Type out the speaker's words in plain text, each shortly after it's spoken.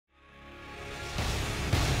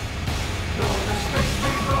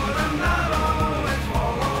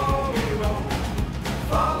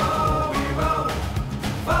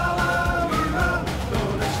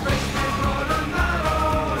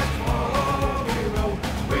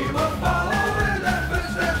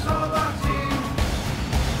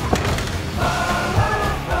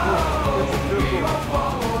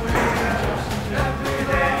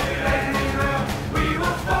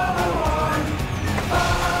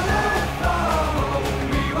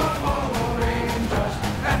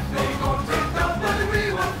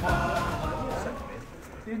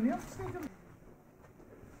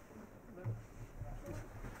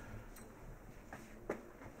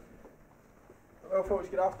Well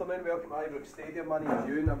folks, good afternoon, welcome to Ibrox Stadium. My name is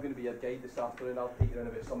Ewan, I'm going to be your guide this afternoon. I'll take you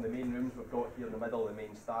around about some of the main rooms we've got here in the middle of the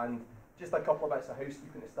main stand. Just a couple of bits of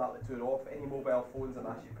housekeeping to start the tour off. Any mobile phones, and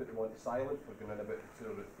ask you to put them on to silent. We're going around about the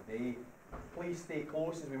tour route today. Please stay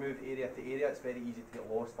close as we move area to area. It's very easy to get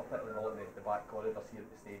lost, particularly along the back corridors here at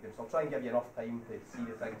the stadium. So I'll try and give you enough time to see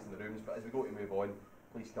the things in the rooms, but as we go to move on,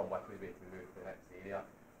 please come with me as we move to the next area.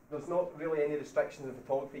 There's not really any restrictions in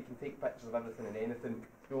photography. You can take pictures of everything and anything.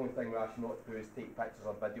 The only thing we ask you not to do is take pictures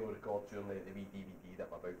or video record during the wee DVD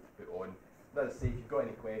that we're about to put on. But as I say, if you've got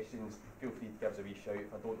any questions, feel free to give us a wee shout.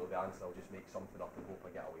 If I don't know the answer, I'll just make something up and hope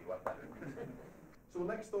I get away with it. So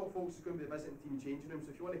next stop, folks, is going to be the visiting team changing room.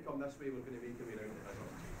 So if you want to come this way, we're going to make our way around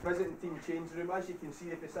the visiting team changing room. As you can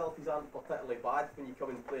see, the facilities aren't particularly bad when you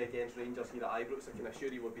come and play against Rangers here at Ibrox. I can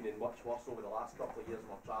assure you we've been in much worse over the last couple of years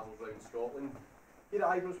of our travels around Scotland. Here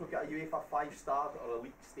at Ibrox, we've got a UEFA 5-star or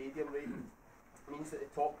elite stadium rating. It means that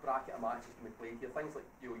the top bracket of matches can be played here. Things like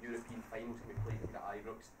European finals can be played here at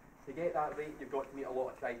Ibrox. To get that rate, you've got to meet a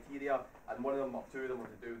lot of criteria, and one of them or two of them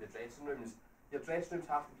are to do with the dressing rooms. Your dressing rooms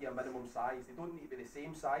have to be a minimum size. They don't need to be the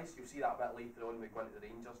same size. You'll see that a bit later on when we go into the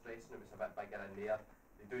Rangers dressing room. It's a bit bigger in there.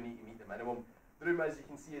 They do need to meet the minimum. The room, as you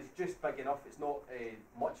can see, is just big enough. It's not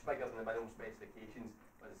much bigger than the minimum specifications,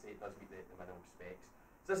 but as I say, it does meet the minimum specs.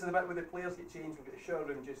 So this is the bit where the players get changed. We've got the shower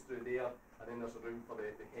room just through there, and then there's a room for the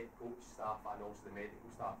head coach staff and also the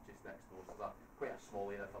medical staff just next door. So there's quite a small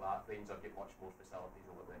area for that. Rangers get much more facilities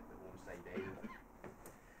over the home side end.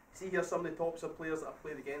 See here some of the tops of players that have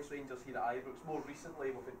played against Rangers here at Ibrox. More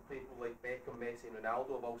recently, we've had people like Beckham, Messi and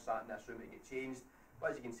Ronaldo have all sat in this room to get changed.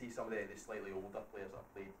 But as you can see, some of the slightly older players that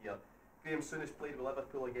have played here. Graham Souness played with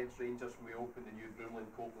Liverpool against Rangers when we opened the new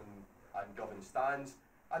Broomland, Copeland and Govan stands.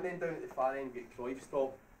 And then down at the far end, we've got Cruyff's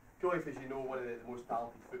top. Cruyff, as you know, one of the most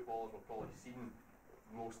talented footballers we've probably seen,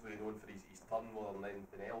 mostly known for his turn more than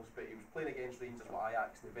anything else, but he was playing against Rangers with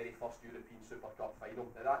Ajax in the very first European Super Cup final.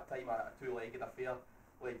 At that time, a two-legged affair,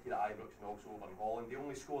 like here at Ibrox and also over in Holland. They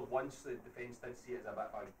only scored once. The defence did see it as a bit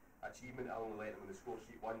of an achievement. I only let them on the score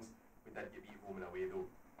sheet once. We did get beat home and away though.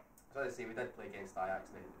 So as I say, we did play against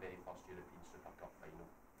Ajax in the very first European Super Cup final.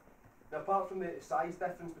 Now, apart from the size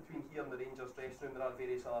difference between here and the Rangers dressing room, there are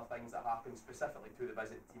various other things that happen specifically to the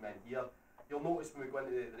visit team in here. You'll notice when we go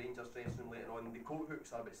into the Rangers dressing room later on, the coat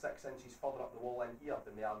hooks are about 6 inches further up the wall in here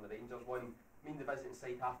than they are in the Rangers one. I mean, the visiting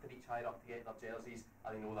side have to reach higher up to get their jerseys,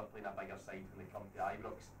 and they know they're playing a bigger side when they come to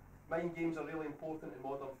Ibrox. Mind games are really important in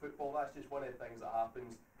modern football. That's just one of the things that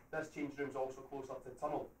happens. This change room's also closer to the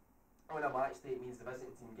tunnel. On a match day, it means the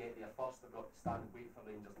visiting team get there first. They've got to stand and wait for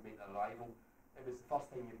Rangers to make their arrival. If it's the first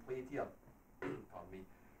time you played here, pardon me,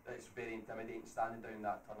 it's very intimidating standing down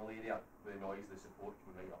that tunnel area with the noise, the support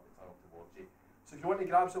coming right up the tunnel towards you. So if you want to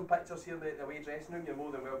grab some pictures here in the away dressing room, you're more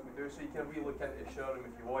than welcome to do so. You can re-look into the shower room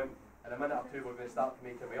if you want. In a minute or two, we're going to start to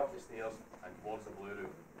make our way up the stairs and towards the blue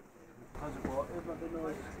room. How's it work? I don't know,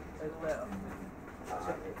 it's better.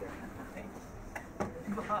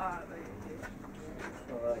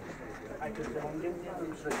 Alright. I could hang in the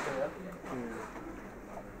rooms right there.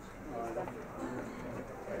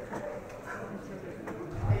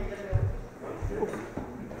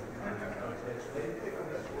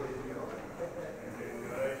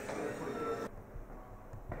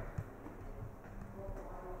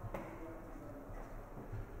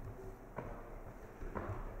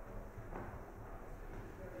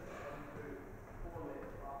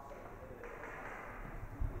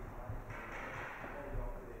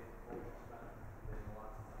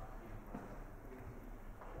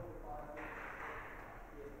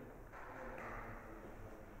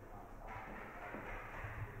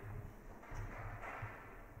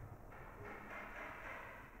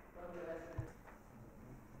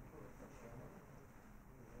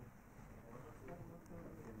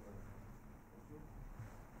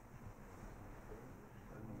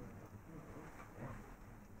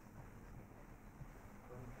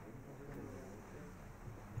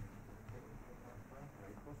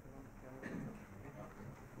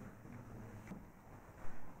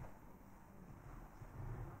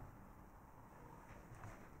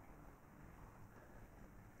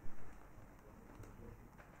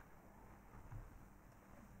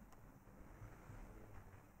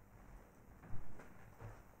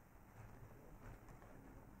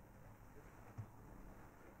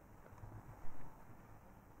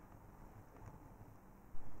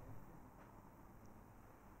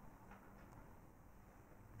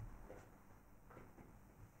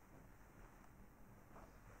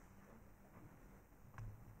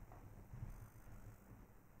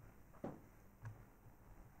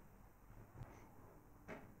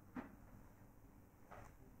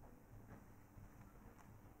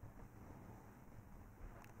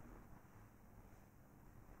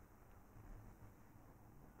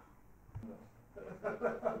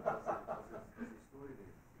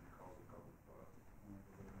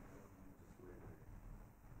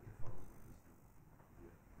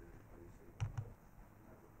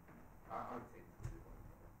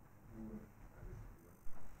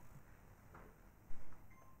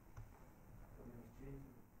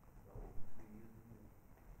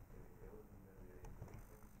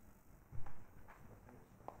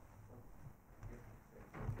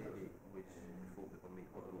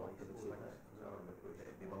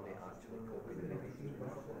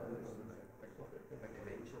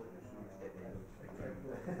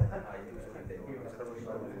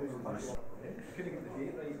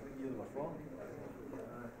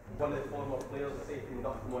 One of the former players is taking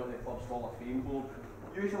inducted onto the club's Hall of Fame board.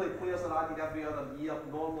 Usually players are added every other year,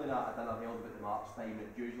 normally not at dinner held about the March time,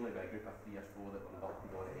 it's usually by a group of 3 or 4 that were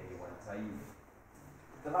inducted on at any one time.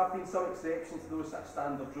 There have been some exceptions to those sort of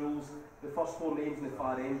standard rules. The first 4 names in the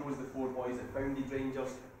far end was the 4 boys that founded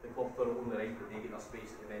Rangers. The club for own the right that they get their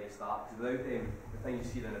space at the very start, because without them, the time you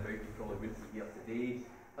see them about, you probably wouldn't be here today.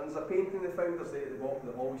 And there's a painting of the founders there at the bottom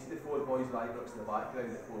of the hall. We see the 4 boys with Ibrox in the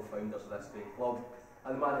background, the 4 founders of this great club.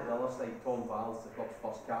 And the man at the other side, Tom Valls, the club's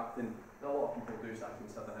first captain. And a lot of people do sort of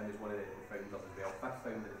consider him as one of the founders as well. 5th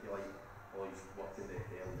founder, if you like, while he's worked in the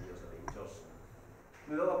early years of Rangers.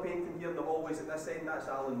 And the other painting here in the hallways at this end, that's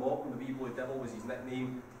Alan Morton, the wee blue devil was his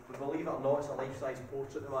nickname. But believe it or not, it's a life-size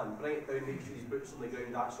portrait of the man. Bring it down, make sure his boots on the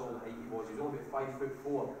ground, that's all the height he was. He's only about 5'4".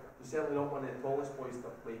 So certainly not one of the tallest boys to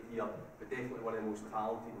have played here, but definitely one of the most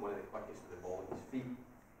talented and one of the quickest with the ball at his feet.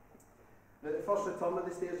 Now, the first return of the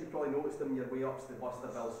stairs, you probably noticed him your way up to the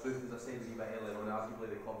Busterville's roof, as I said a wee bit earlier on, arguably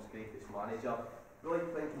the club's greatest manager. We like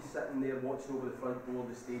to think he's sitting there watching over the front door of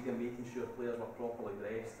the stadium, making sure players were properly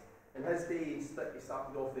dressed. In his day, he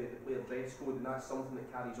started off the player dress code, and that's something that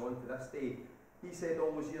carries on to this day. He said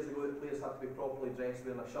all those years ago that players had to be properly dressed,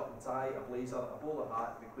 wearing a shirt and tie, a blazer, a bowler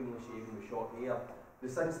hat, to be cleanly shaven with short hair. But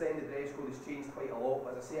since then, the dress code has changed quite a lot,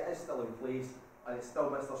 but as I say, it is still in place, and it's still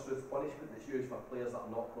Mr. Struth's punishment that's used for players that are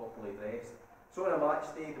not properly dressed. So on a match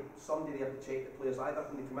day, somebody there to check the players, either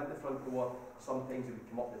when they come in the front door, sometimes they would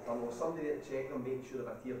come up the tunnel, somebody there to check them, make sure they've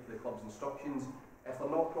adhered to the club's instructions. If they're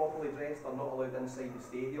not properly dressed, they're not allowed inside the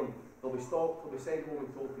stadium. They'll be stopped, they'll be sent home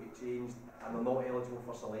and told to get changed, and they're not eligible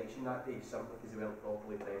for selection that day, simply because they weren't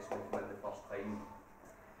properly dressed when they come in the first time.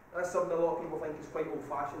 That's something a lot of people think is quite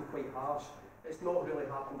old-fashioned, quite harsh. It's not really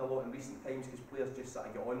happened a lot in recent times because players just sort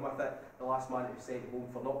of get on with it. The last man that was sent home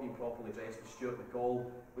for not being properly dressed was Stuart McCall.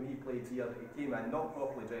 When he played here, he came in not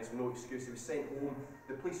properly dressed with no excuse. He was sent home.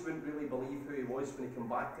 The police wouldn't really believe who he was when he came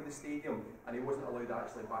back to the stadium, and he wasn't allowed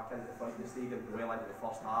actually back into the front of the stadium for well into the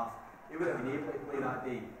first half. He would have been able to play that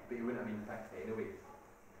day, but he wouldn't have been picked anyway.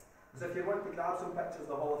 So if you want to grab some pictures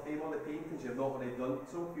of the Hall of Fame or the paintings you've not already done,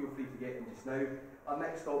 so feel free to get them just now. Our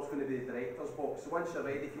next stop's going to be the director's box. So once you're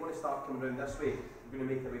ready, if you want to start coming round this way, you're going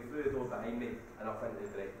to make your way through the door behind me and up into the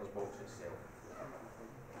director's box itself.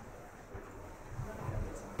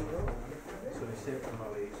 So they set them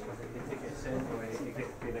away, so they take it sent away, you get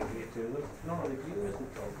paid a great toilet. No, the view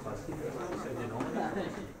isn't top class, you said you know.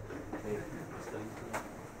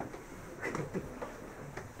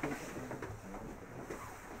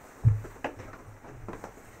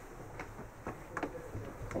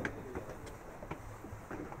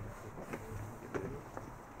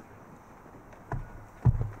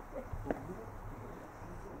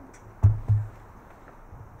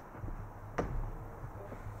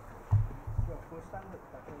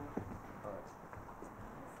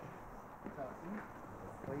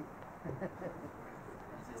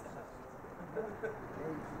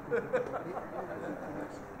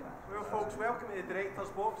 Well folks, welcome to the director's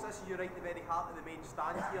box. This is you right in the very heart of the main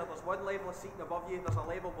stand here. There's one level of seating above you, there's a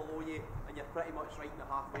level below you, and you're pretty much right in the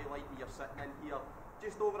halfway line when you're sitting in here.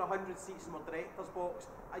 Just over 100 seats in our director's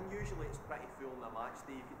box, and usually it's pretty full on a match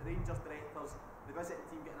day. You get the Rangers directors, the visiting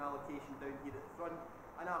team get an allocation down here at the front,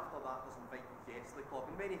 and after that there's invited guests to the club.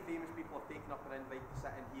 And many famous people have taken up an invite to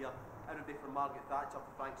sit in here. Everybody from Margaret Thatcher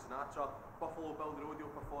to Frank Sinatra. Buffalo Bill, the rodeo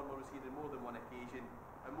performer, was here on more than one occasion.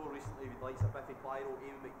 And more recently with the likes of Biffy Clyro,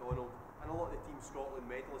 Amy MacDonald, and a lot of the Team Scotland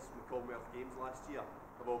medalists from the Commonwealth Games last year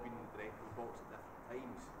have all been in the director's box at different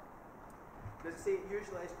times. As I say, it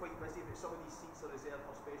usually is quite busy, but some of these seats are reserved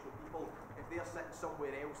for special people. If they're sitting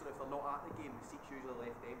somewhere else, or if they're not at the game, the seats usually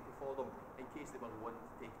left empty for them, in case they were wanting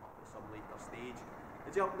to take up at some later stage.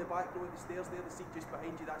 As you up in the back row of the stairs there, the seat just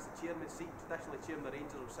behind you, that's the chairman's seat. Traditionally, Chairman of the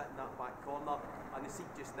Rangers will sit in that back corner, and the seat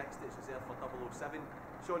just next to it is reserved for 007.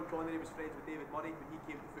 Sean Connery was friends with David Murray. When he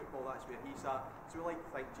came to football, that's where he sat. So we like to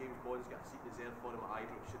think James Bond's got a seat reserved for him at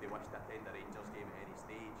Ibrox should he wish to attend a Rangers game at any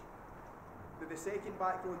stage. The second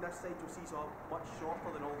back row on this side you'll see is much shorter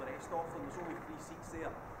than all the rest of them. There's only 3 seats there,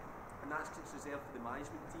 and that's just reserved for the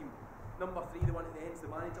management team. Number 3, the one at the end, is the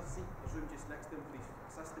manager's seat. There's room just next to him for his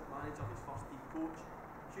assistant manager, his first team coach.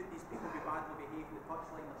 Should these people be badly behaved in the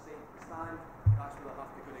touchline, they're sent to the stand, that's where they'll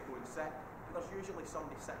have to go and sit. But there's usually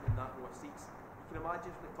somebody sitting in that row of seats. You can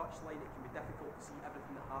imagine from the touchline it can be difficult to see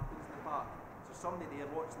everything that happens in the park. So somebody there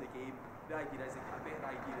watching the game, the idea is they get a better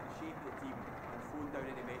idea of the shape of the team and phone down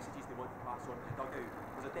any messages they want to pass on to the dugout.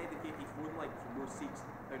 There's a dedicated phone line from those seats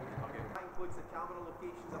down to the dugout. That includes the camera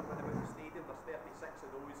locations around about the stadium. There's 36 of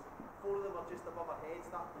those. 4 of them are just above our heads.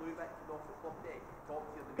 That blue bit coming off the club deck, top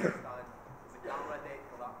tier the main stand, is the camera deck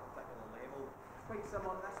for that particular level. It's quite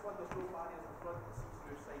similar. This one, there's no barriers in front, the seats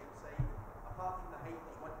move side to side. Apart from the height,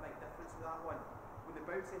 there's one big difference with that one. When the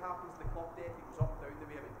bouncy happens, the club deck, it goes up and down the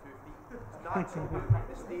way about 2 feet. It's natural movement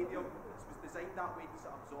in the stadium. It was designed that way to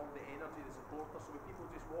sort of absorb the energy of the supporters. So with people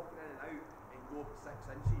just walking in and out and go up to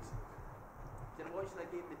 6 inches. If you're watching a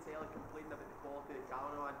game in the telly complaining about the quality of the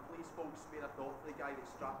cameraman, please folks spare a thought for the guy that's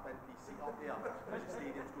strapped into his seat up there as the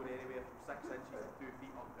stadium's going anywhere from 6 inches to 2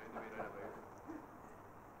 feet up and down the way round about.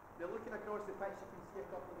 Now looking across the pitch, you can see a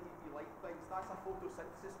couple of LED light things. That's a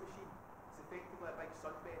photosynthesis machine. It's effectively a big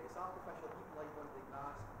sunbed. It's artificial heat light onto the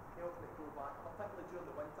grass, helping it grow back, particularly during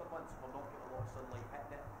the winter months when we're not getting a lot of sunlight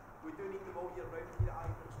hitting it. We do need them all year round here at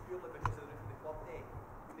Ibrox, purely because of the roof of the club deck.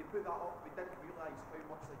 When they put that up, we didn't realise how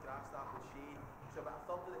much the grass that would shade. So about a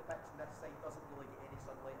third of the pitch on this side doesn't really get any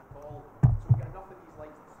sunlight at all. So we get enough of these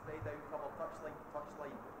lights to spread out, cover touchline to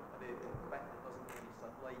touchline, and the bit that doesn't get any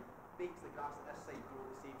sunlight makes the grass at this side grow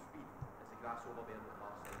at the same speed as the grass over there on the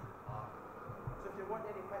far side of the park. So if you want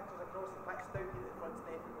any pictures across the pitch, down here at the front's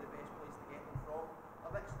definitely the best place to get them from.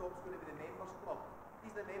 Our next stop's going to be the Members Club.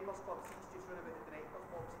 These are the Members Club seats just round about the Director's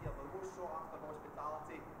box here. They're most sought after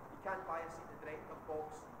hospitality. You can't buy a seat in the Director's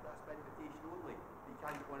box, that's by invitation only. You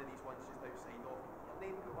can get one of these ones just outside off. Your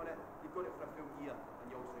name put on it, you've got it for a full year, and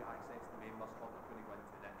you also get access to the Members Club that's going to go into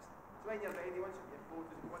the next. So when you're ready, once you get your photos,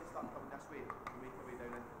 if you want to start coming this way, you make your way down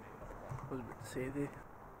into the Members Club. I was about to say there.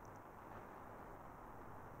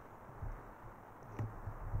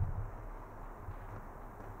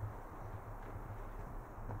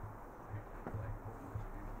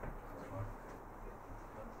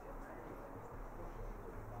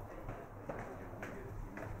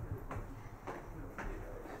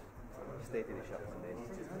 Steady the shot and then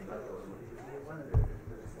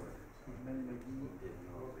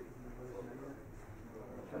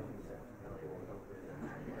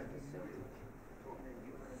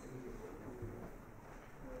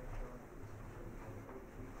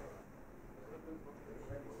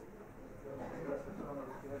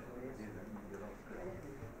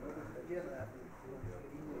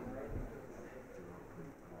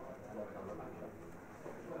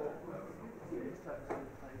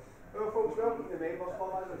well, folks, welcome to the Members Club.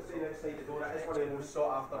 As I was saying outside the door, it is one of the most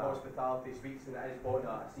sought after hospitality suites, and it is bought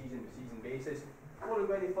on a season-to-season basis. Before we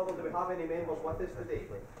go any further, do we have any members with us today?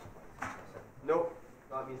 No?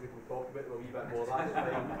 That means we can talk about them a wee bit more, that's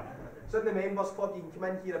fine. So in the Members Club, you can come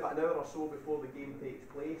in here about an hour or so before the game takes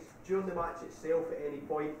place, during the match itself at any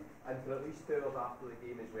point, and for at least 2 hours after the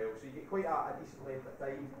game as well. So you get quite a decent length of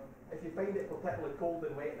time. If you find it particularly cold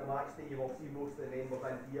and wet in the match day, you will see most of the members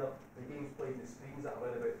in here. The game's played in the screens that are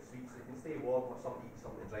around about the suites, so you can stay warm or something, eat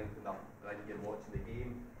something to drink when they're in here watching the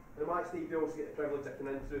game. In the match day, you also get the privilege of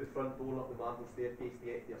coming in through the front door and up the marble staircase to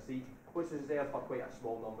get to your seat, which is reserved for quite a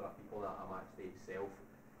small number of people at a match day itself.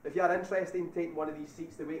 If you are interested in taking one of these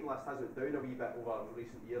seats, the waiting list has went down a wee bit over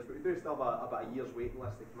recent years, but we do still have about a year's waiting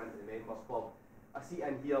list to come into the Members Club. A seat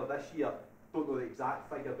in here this year, don't know the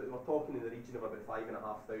exact figure, but we're talking in the region of about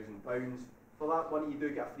 £5,500. For that money, you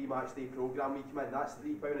do get a free match day programme. We come in, that's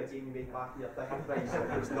 £3 a game you make back in your ticket price.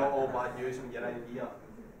 It's not all bad news when you're in here.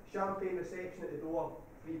 Champagne reception at the door,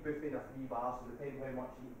 free buffet and a free bar, so depending how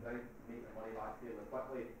much you eat and drink, you make the money back fairly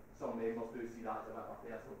quickly. Some members do see that as a bit of a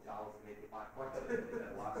personal challenge to make it back quicker than they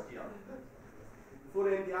did last year. Before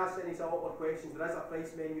anybody asks any awkward questions, there is a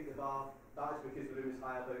price menu at the bar. That is because the room is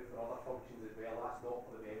hired out for other functions as well. That's not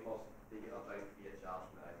for the members. They get their drink free of charge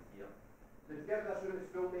from around here. To give this room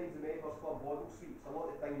its full name, the Members Club Waddle Suite. So a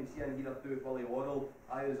lot of the things you see in here are to do with Willie Waddle,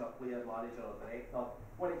 either as a player, manager or director.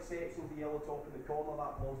 One exception to the yellow top in the corner,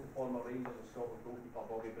 that belongs to former Rangers and Scotland goalkeeper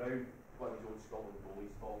Bobby Brown, one of his own Scotland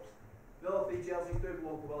goalies tops. The other 3 jerseys do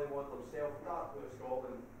belong to Willie Waddle himself, dark blue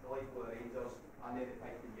Scotland, the light blue Rangers, and then the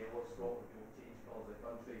pink and yellow Scotland, the old change colours of the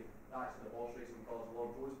country. That's the horse racing colours of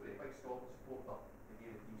Lord Rosebery, a big Scotland supporter. They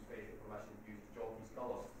gave the team special permission to use the jockey's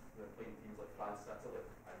colours when they're playing teams like France, Italy,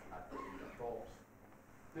 and had to use their tops.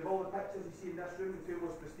 Of all the pictures you see in this room, the 2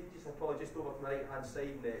 most prestigious are probably just over to the right hand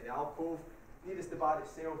side in the alcove. Nearest the bar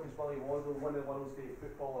itself is Willie Waddle, one of the world's great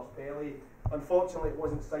footballers, Pelé. Unfortunately, it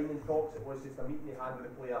wasn't signing talks, it was just a meeting he had with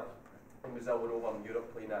the player in Brazil and over in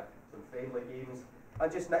Europe playing some friendly games.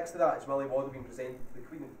 And just next to that is Willie Waddle being presented to the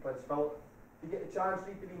Queen and Prince Philip. You get the chance,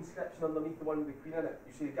 read the inscription underneath the one with the Queen in it.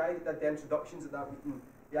 You see the guy that did the introductions at that meeting,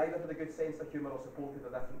 he either had a good sense of humour or supported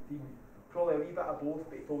a different team. Probably a wee bit of both,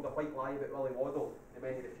 but he told a white lie about Willie Waddle, and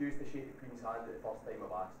then he refused to shake the Queen's hand at the first time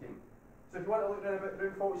I've asked him. So if you want to look around about the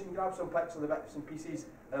room, folks, you can grab some pics of the bits and pieces.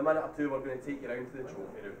 In a minute or two, we're going to take you round to the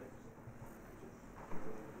trophy room.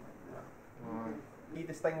 He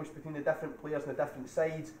distinguished between the different players and the different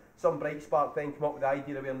sides. Some bright spark then came up with the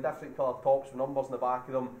idea of wearing different coloured tops with numbers on the back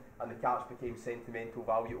of them, and the caps became sentimental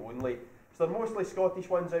value only. So they're mostly Scottish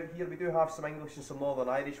ones out here. We do have some English and some Northern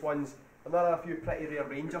Irish ones. And there are a few pretty rare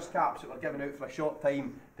Rangers caps that were given out for a short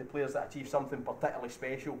time to players that achieved something particularly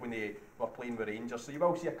special when they were playing with Rangers. So you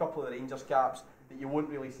will see a couple of the Rangers caps that you won't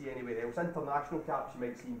really see anywhere else. International caps you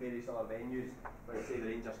might see in various other venues, but I'd say the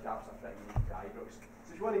Rangers caps are pretty unique to Ibrox.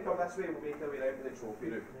 So if you want to come this way, we'll make our way round to the trophy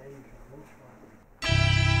room.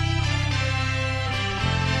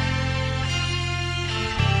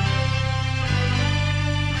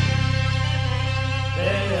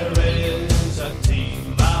 There is a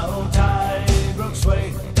team out Ibrox way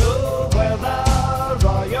who wear the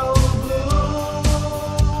royal blue.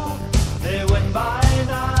 They win by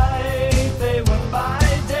night, they win by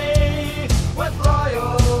day, with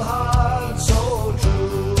royal hearts so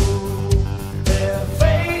true. Their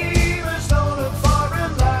fame is known in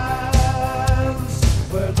foreign lands,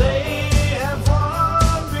 where they have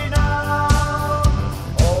won renown.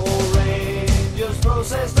 All Rangers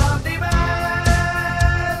processed on demand.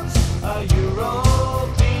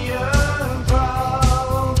 European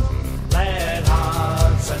crowd, let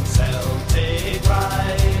hearts and Celtic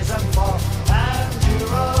rise and fall, and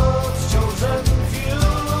Europe's chosen few.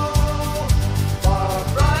 For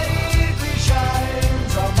brightly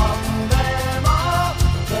shines among them all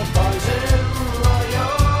the boys in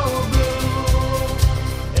royal blue.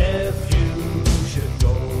 If you should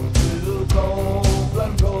go to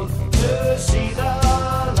Copeland Road to see the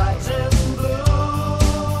lads in blue,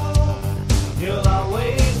 you'll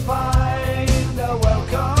always find a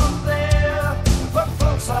welcome there for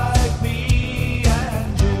folks like me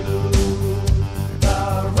and you. The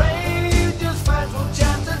Rangers fans will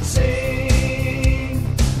chant and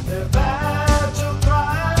sing, their battle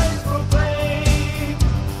cries proclaim.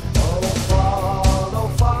 Oh,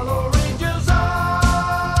 follow Rangers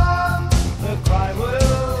on, the cry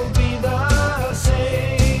will be the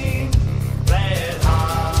same. Red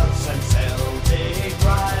hearts and Celtic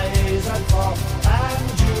rise and fall, and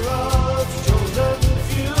Europe's chosen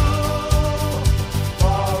few.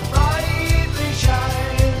 For brightly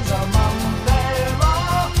shines among them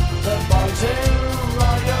all the boys in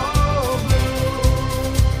royal blue.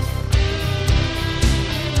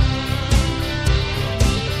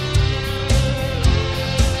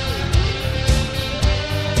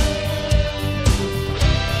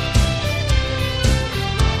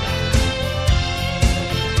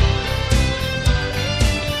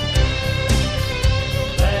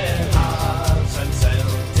 Red hearts and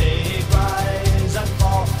Celtic rise and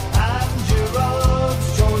fall, and Europe's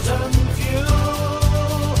chosen few.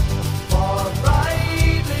 For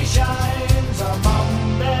brightly shines among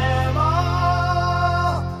them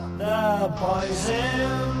all the boys in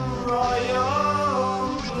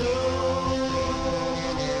royal blue.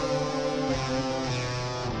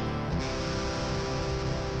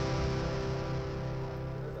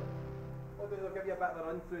 I'll give you a bit of a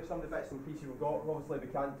run through some of the bits and pieces we've got. Obviously we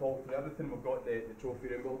can't talk through everything we've got in the trophy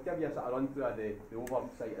room, but we'll give you a sort of run through of the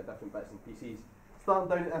oversight of different bits and pieces. Starting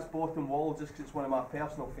down at this bottom wall, just because it's one of my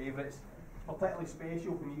personal favourites. It's particularly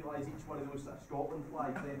special when you realise each one of those sort of Scotland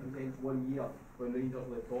flags represents 1 year when Rangers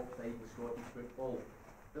were the top side in Scottish football.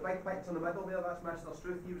 The big picture in the middle there, that's Mr.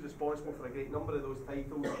 Struth. He was responsible for a great number of those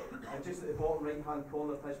titles. And just at the bottom right hand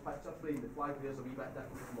corner of his picture frame, the flag there's a wee bit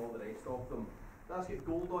different from all the rest of them. That's got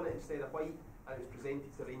gold on it instead of white, and it was presented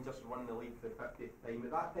to Rangers for winning the league for the 50th time.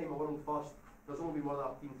 At that time, a world first, there's only one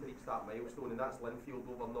other team to reach that milestone, and that's Linfield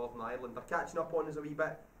over Northern Ireland. They're catching up on us a wee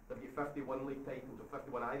bit. They've got 51 league titles or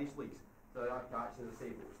 51 Irish leagues. So they are catching, as I say,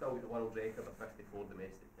 but we've still got the world record of 54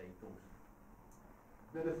 domestic titles.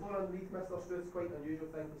 Now the floor underneath Mr. Struth's quite an unusual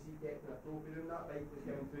thing to see kept in a trophy room. That bike was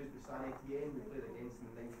given to us by San Etienne. We played against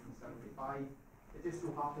them in 1975. It just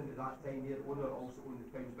so happened at that time their owner also owned the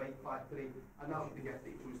Town's Bike Factory, and that was the gift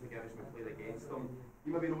that he chose to give us when we played against them.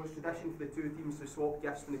 You maybe know it's tradition for the two teams to swap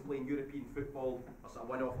gifts when they play in European football, or sort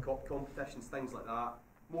of one-off cup competitions, things like that.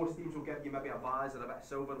 Most teams will give you maybe a vase or a bit of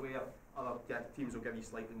silverware, other teams will give you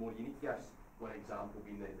slightly more unique gifts. One example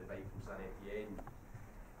being the bike from St Etienne.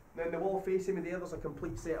 Now in the wall facing me there's a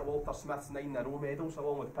complete set of Walter Smith's 9 in a row medals,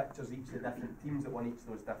 along with pictures of each of the different teams that won each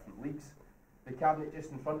of those different leagues. The cabinet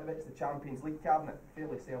just in front of it is the Champions League cabinet,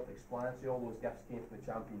 fairly self-explanatory, all those gifts came from the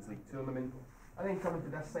Champions League tournament. And then coming to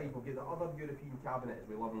this side we'll get the other European cabinet, as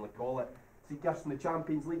we lovingly call it. See gifts from the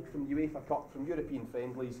Champions League, from UEFA Cup, from European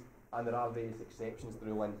friendlies, and there are various exceptions to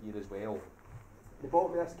rule in here as well. The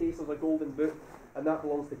bottom of this case there's a golden boot, and that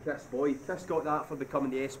belongs to Chris Boyd. Chris got that for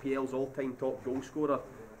becoming the SPL's all-time top goal scorer.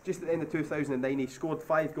 Just at the end of 2009 he scored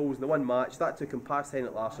 5 goals in the one match. That took him past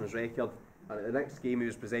Henrik Larsson's record, and at the next game he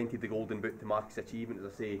was presented the golden boot to mark his achievement,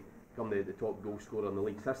 as I say, become the top goal scorer in the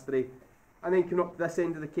league's history. And then coming up to this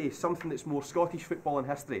end of the case, something that's more Scottish football in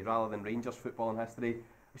history rather than Rangers football in history.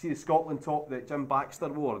 We see the Scotland top that Jim Baxter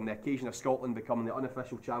wore on the occasion of Scotland becoming the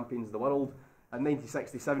unofficial champions of the world. In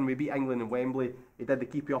 1967 we beat England in Wembley. He did the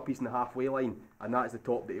keepy uppies in the halfway line, and that is the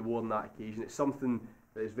top that he wore on that occasion. It's something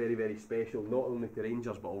that is very, very special, not only to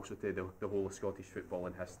Rangers but also to the whole of Scottish football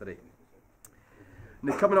in history.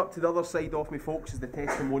 Now coming up to the other side of me folks is the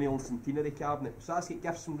testimonial and centenary cabinet. So that's got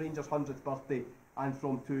gifts from Rangers' 100th birthday and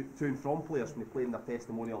from to and from players when they played in their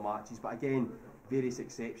testimonial matches, but again various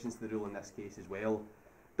exceptions to the rule in this case as well.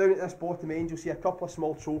 Down at this bottom end you'll see a couple of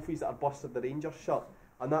small trophies that are bust of the Rangers shirt,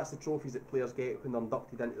 and that's the trophies that players get when they're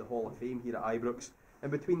inducted into the Hall of Fame here at Ibrox.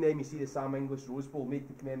 And between them you see the Sam English Rose Bowl, made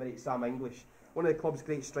to commemorate Sam English, one of the club's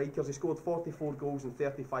great strikers. He scored 44 goals in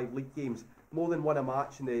 35 league games, more than one a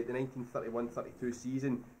match in the 1931-32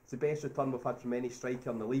 season. It's the best return we've had from any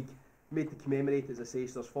striker in the league. Made to commemorate, as I say,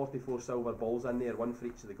 so there's 44 silver balls in there, one for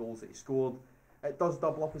each of the goals that he scored. It does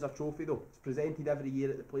double up as a trophy though. It's presented every year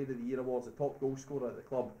at the Player of the Year Awards. The top goal scorer at the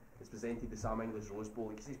club is presented the Sam English Rose Bowl.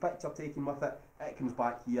 He gets his picture taken with it, it comes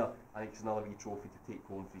back here, and it's another wee trophy to take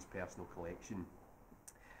home for his personal collection.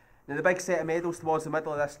 Now the big set of medals towards the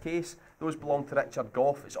middle of this case, those belong to Richard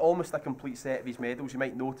Gough. It's almost a complete set of his medals. You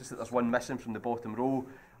might notice that there's one missing from the bottom row,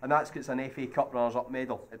 and that's because it's an FA Cup runners-up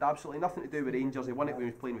medal. It had absolutely nothing to do with Rangers. He won it when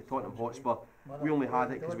he was playing with Tottenham Hotspur. We only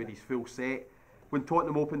had it because we had his full set. When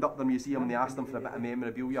Tottenham opened up their museum and they asked him for a bit of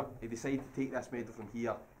memorabilia, he decided to take this medal from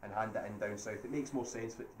here and hand it in down south. It makes more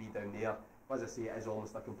sense for it to be down there. But as I say, it is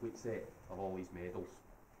almost a complete set of all these medals.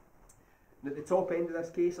 And at the top end of this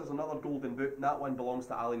case there's another golden boot, and that one belongs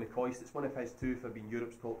to Ali McCoist. It's one of his 2 for being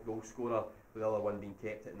Europe's top goal scorer, with the other one being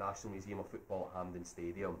kept at the National Museum of Football at Hampden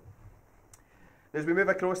Stadium. Now as we move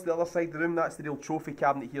across to the other side of the room, that's the real trophy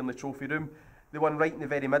cabinet here in the trophy room. The one right in the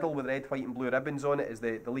very middle with red, white and blue ribbons on it is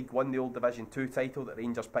the League One, the old Division 2 title that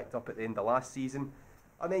Rangers picked up at the end of last season.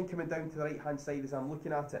 And then coming down to the right hand side as I'm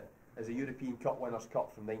looking at it is a European Cup Winners'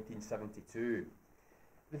 Cup from 1972.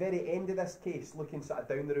 The very end of this case, looking sort of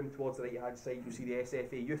down the room towards the right hand side, you'll see the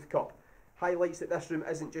SFA Youth Cup. Highlights that this room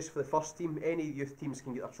isn't just for the first team. Any youth teams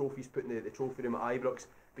can get their trophies put in the trophy room at Ibrox,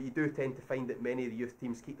 but you do tend to find that many of the youth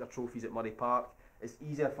teams keep their trophies at Murray Park. It's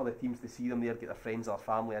easier for the teams to see them there, get their friends or their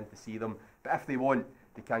family in to see them, but if they want,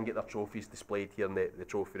 they can get their trophies displayed here in the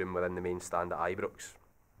trophy room within the main stand at Ibrox.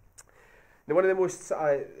 Now one of the most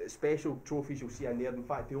special trophies you'll see in there, in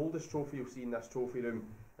fact the oldest trophy you'll see in this trophy room,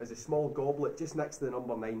 is a small goblet just next to the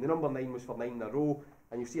number 9. The number 9 was for 9 in a row,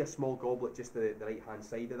 and you'll see a small goblet just to the right hand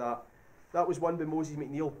side of that. That was won by Moses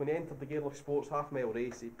McNeil when he entered the Gaelic Sports half-mile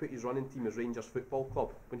race. He put his running team as Rangers Football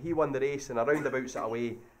Club. When he won the race in a roundabout sort of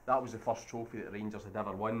way, that was the first trophy that Rangers had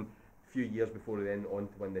ever won, a few years before he then on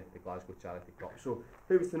to win the Glasgow Charity Cup. So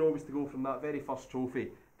who was to know was to go from that very first trophy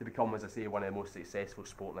to become, as I say, one of the most successful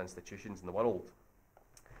sporting institutions in the world.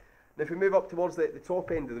 Now if we move up towards the top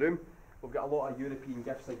end of the room, we've got a lot of European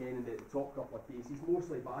gifts again in the top couple of cases,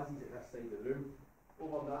 mostly bases at this side of the room.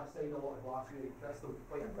 Over on that side, a lot of glassware and crystal,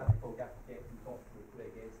 quite a typical gift to get from top to play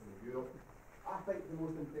against in Europe. I think the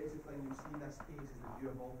most impressive thing you see in this case is the view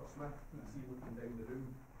of Walter Smith, you see looking down the room.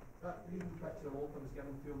 That 3D picture of Walter was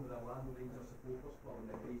given to him with the Orlando Rangers supporters club, and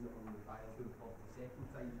they're raising it from the fire to the club for the second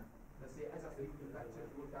time. As I say, it is a 3D picture, if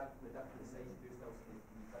you look at it from the different sides, you do still see the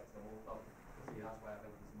 3D picture of Walter. That's why I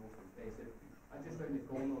think it's the most impressive. And just round the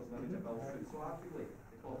corner is an image of Bill Foot. So arguably,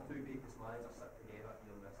 the club 2 greatest managers sit together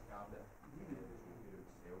here in this cabinet. Even if it's not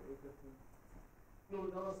Europe itself. No,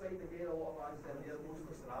 the other side again, a lot of vases in there,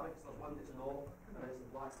 mostly ceramics. There's one that's not, and it's the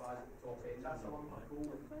black vase at the top end. That's a lump of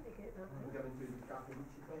gold given to the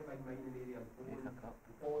Capinucci, quite a big mining area in Poland.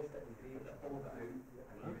 He polished it and engraved it, hollowed it out, and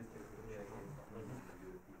gave it to the against the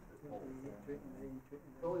European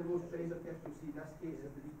football. Probably the most treasured gift you'll see in this case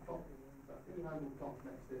is the League Cup. It's a 3-handled cup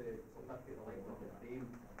next to the certificate of light of the frame.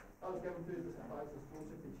 That was given to us as Francis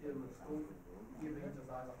Joseph, the chairman of Stoke. He Rangers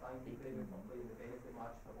as a thank you credit for playing the benefit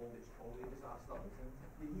match for all this Collier disaster.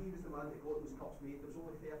 He was the man that got those cups made. There was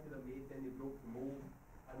only 30 of them made, then they broke the mould,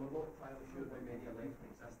 and we're not entirely sure how many are left in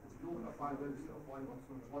existence. We know there are 5 grounds still flying.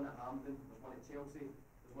 There's one at Hampden, there's one at Chelsea,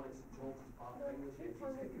 there's one at St George's Park in English, there's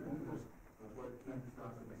one at Cooper's, there's one at the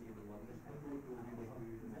National Museum in London. We don't know really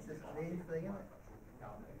who This is the main thing, isn't it?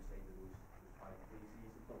 cabinet outside of those 5 places.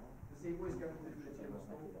 The same was given to the Chamber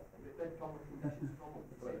Snow. It did come with conditions from it.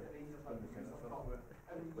 It said the Rangers had to use their cup.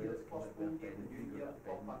 Every year it's first home game, the new year, the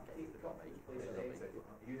top back, take the cup, each place is exit.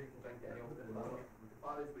 You can drink it out in the morning. As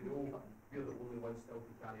far as we know, we're the only ones still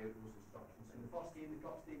to carry out those instructions. So in the first game, the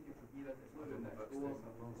cup stadium for Gearin, it's not in next door.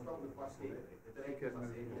 It's not the first game. The directors are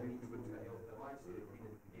saying, well, means supposed to help the match, the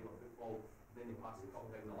game of football, then they pass the cup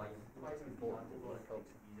down the line. Twice before, it's not a cup,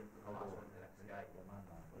 it's easier to pass on to the next guy.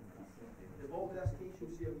 The involved in this case,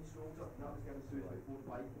 you'll see a wee soldier, and that was given through to the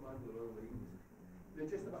 4-5 command of the Royal Marines. Then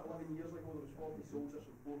just about 11 years ago, there was 40 soldiers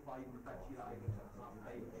from 4-5 in the pitch here at Ibrox at half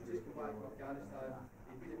time. They just come back from Afghanistan.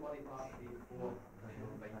 They'd been at Money Park the day before, and they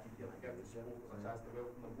were invited here to give the supporters a chance to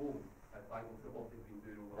welcome them home and thank them for what they've been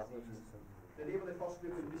doing overseas. They were the first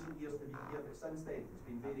group in recent years to be here, but since then, it's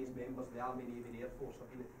been various members of the Army, Navy, and Air Force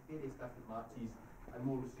have been at various different matches, and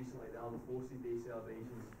most recently the Armed Forces Day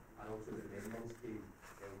celebrations, and also the Remembrance Day.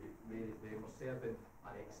 Various members serving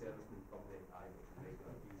and ex-servicemen from the Ibrox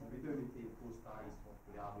regular days. We do maintain close ties with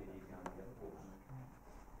the Army, Navy, and the Air Force.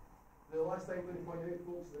 The last thing I'm going to point out,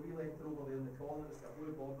 folks, is the wee letter over there in the corner. It's got a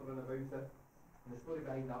blue border around about it. And the story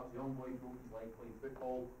behind that was a young boy broke his leg playing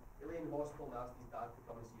football. He lay in the hospital and asked his dad to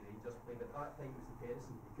come and see Rangers play, but at that time it was the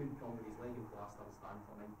Terracing. He couldn't come with his leg in plaster and stand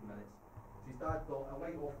for 90 minutes. So his dad thought, I'll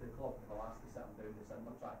write off to the club for the last to sit him down the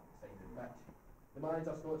cinder track beside the pitch. The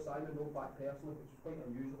manager, Scott Simon, wrote back personally, which was quite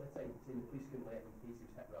unusual at the time, saying the police couldn't let him in case he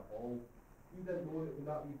was hit with a ball. He didn't know that when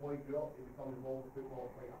that wee boy grew up, he'd become involved with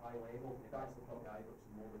football at quite a high level. He'd actually come to Ibrox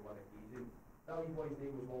on more than one occasion. That wee boy's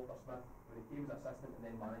name was Walter Smith. When he came as assistant and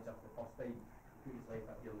then manager for the first time, he put his life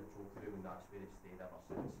up here in the trophy room, and that's where he stayed ever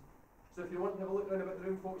since. So if you want to have a look around about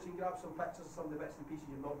the room, folks, you can grab some pictures of some of the bits and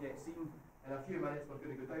pieces you've not yet seen. In a few minutes, we're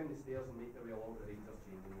going to go down the stairs and make our way along the Rangers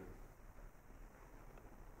changing room.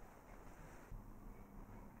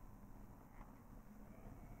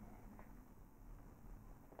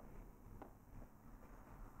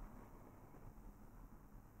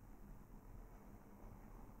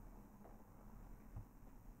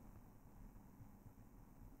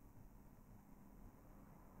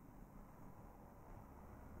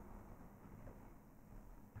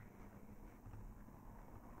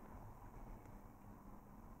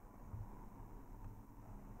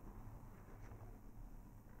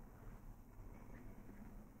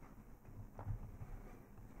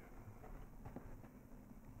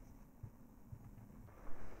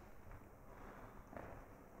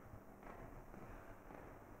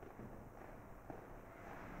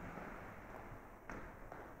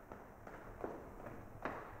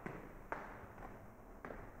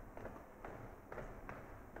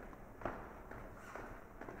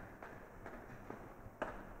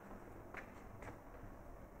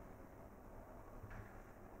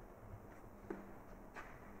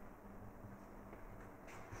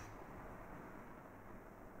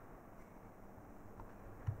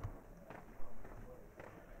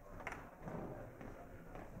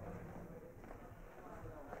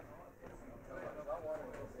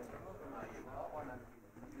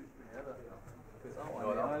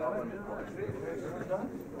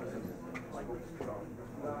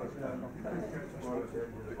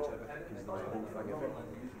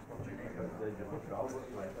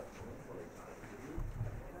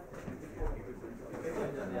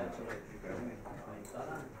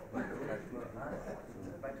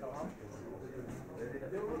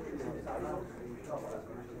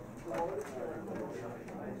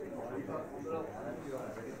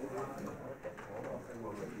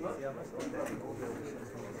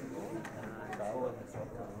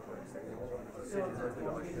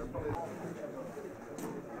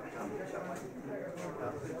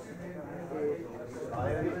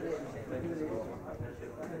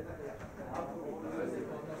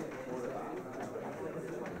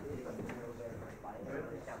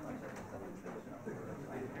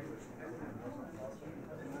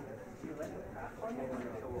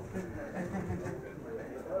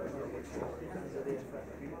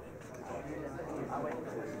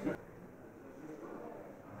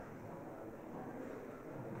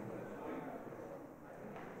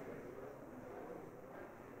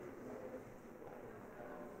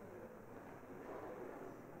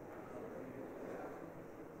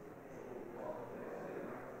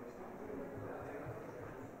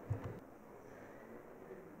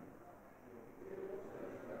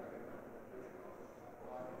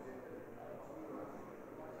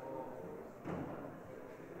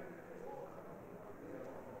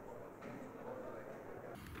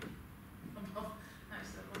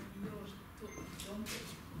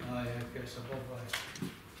 it's above that.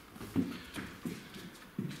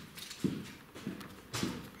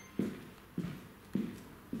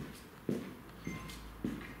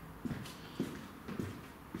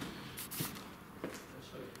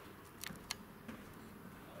 That's right.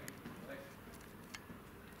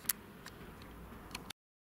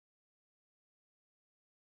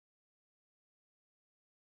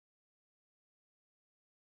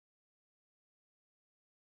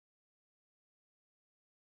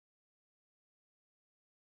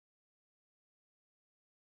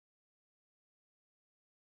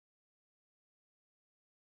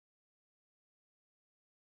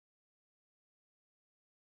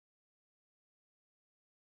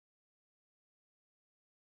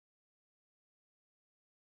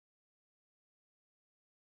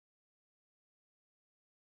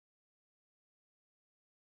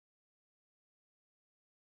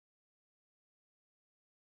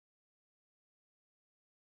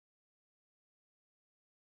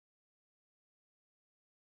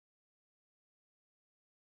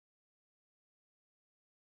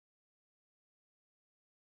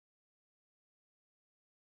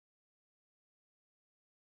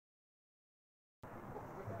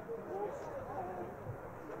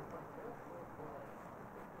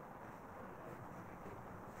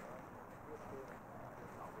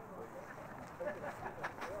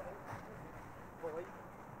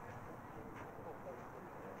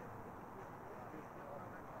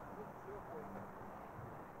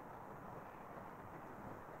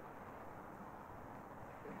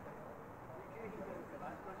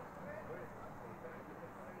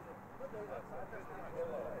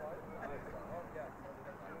 Thank you.